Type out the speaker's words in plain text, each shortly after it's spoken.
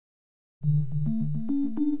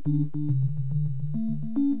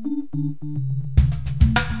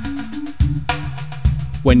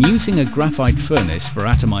When using a graphite furnace for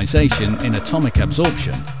atomization in atomic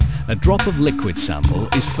absorption, a drop of liquid sample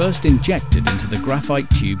is first injected into the graphite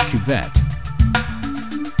tube cuvette.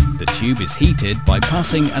 The tube is heated by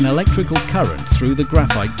passing an electrical current through the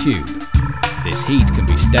graphite tube. This heat can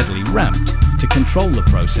be steadily ramped to control the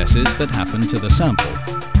processes that happen to the sample.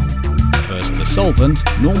 First, the solvent,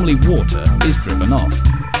 normally water, is driven off.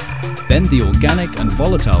 Then the organic and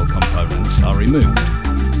volatile components are removed.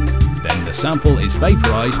 Then the sample is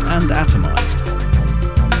vaporized and atomized.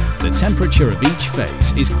 The temperature of each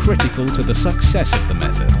phase is critical to the success of the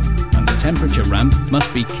method, and the temperature ramp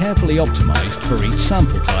must be carefully optimized for each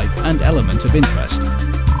sample type and element of interest.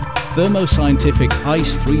 Thermo Scientific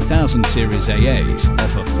iCE 3000 series AAs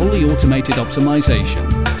offer fully automated optimization,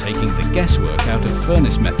 taking the guesswork out of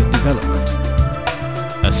furnace method development.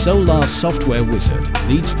 A Solar software wizard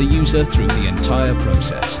leads the user through the entire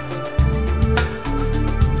process.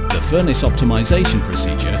 The furnace optimization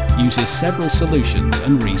procedure uses several solutions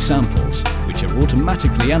and resamples, which are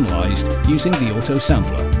automatically analyzed using the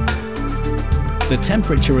auto-sampler. The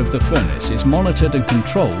temperature of the furnace is monitored and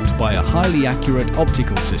controlled by a highly accurate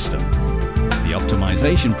optical system. The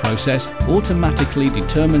optimization process automatically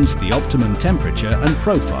determines the optimum temperature and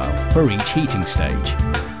profile for each heating stage.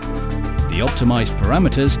 The optimized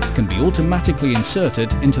parameters can be automatically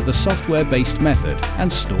inserted into the software-based method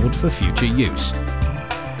and stored for future use.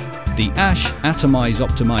 The Atomize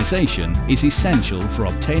optimization is essential for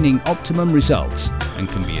obtaining optimum results and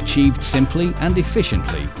can be achieved simply and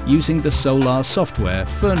efficiently using the Solar software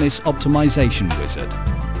furnace optimization wizard.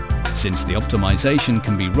 Since the optimization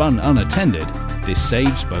can be run unattended, this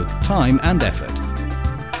saves both time and effort.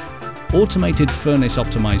 Automated furnace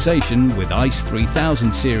optimization with iCE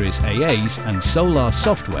 3000 series AAs and Solar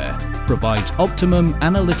software provides optimum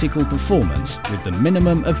analytical performance with the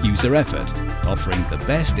minimum of user effort, offering the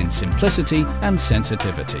best in simplicity and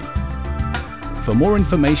sensitivity. For more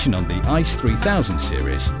information on the iCE 3000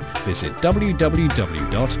 series, visit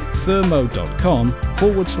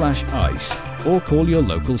www.thermo.com/iCE or call your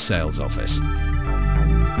local sales office.